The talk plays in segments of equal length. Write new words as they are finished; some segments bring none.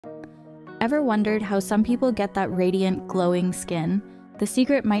Ever wondered how some people get that radiant, glowing skin? The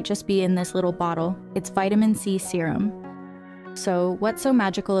secret might just be in this little bottle. It's Vitamin C Serum. So, what's so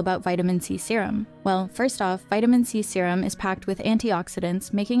magical about Vitamin C Serum? Well, first off, Vitamin C Serum is packed with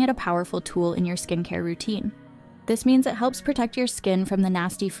antioxidants, making it a powerful tool in your skincare routine. This means it helps protect your skin from the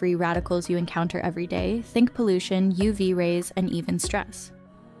nasty free radicals you encounter every day. Think pollution, UV rays, and even stress.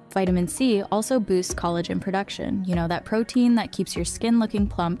 Vitamin C also boosts collagen production, that protein that keeps your skin looking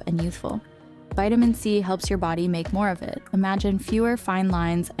plump and youthful. Vitamin C helps your body make more of it. Imagine fewer fine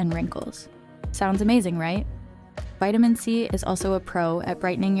lines and wrinkles. Sounds amazing, right? Vitamin C is also a pro at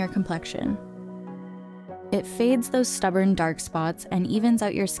brightening your complexion. It fades those stubborn dark spots and evens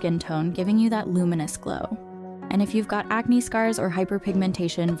out your skin tone, giving you that luminous glow. And if you've got acne scars or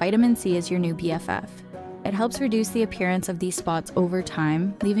hyperpigmentation, Vitamin C is your new BFF. It helps reduce the appearance of these spots over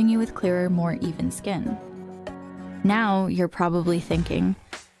time, leaving you with clearer, more even skin. Now you're probably thinking,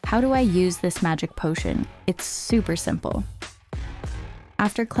 how do I use this magic potion? It's super simple.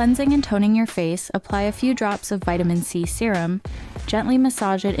 After cleansing and toning your face, apply a few drops of Vitamin C Serum. Gently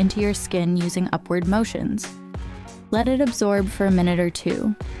massage it into your skin using upward motions. Let it absorb for a minute or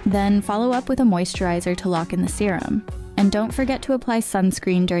two. Then follow up with a moisturizer to lock in the serum. And don't forget to apply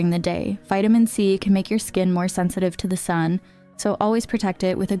sunscreen during the day. Vitamin C can make your skin more sensitive to the sun, so always protect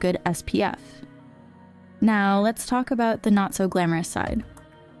it with a good SPF. Now let's talk about the not so glamorous side.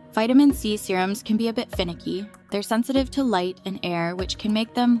 Vitamin C serums can be a bit finicky. They're sensitive to light and air, which can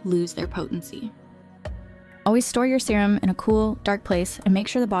make them lose their potency. Always store your serum in a cool, dark place and make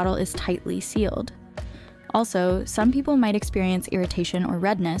sure the bottle is tightly sealed. Also, some people might experience irritation or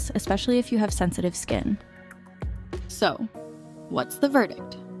redness, especially if you have sensitive skin. So, what's the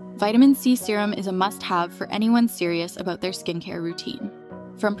verdict? Vitamin C Serum is a must-have for anyone serious about their skincare routine.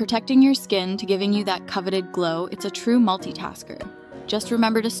 From protecting your skin to giving you that coveted glow, it's a true multitasker. Just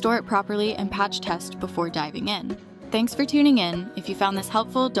remember to store it properly and patch test before diving in. Thanks for tuning in. If you found this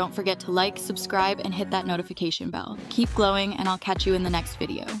helpful, don't forget to like, subscribe, and hit that notification bell. Keep glowing, and I'll catch you in the next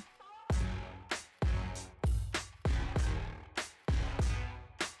video.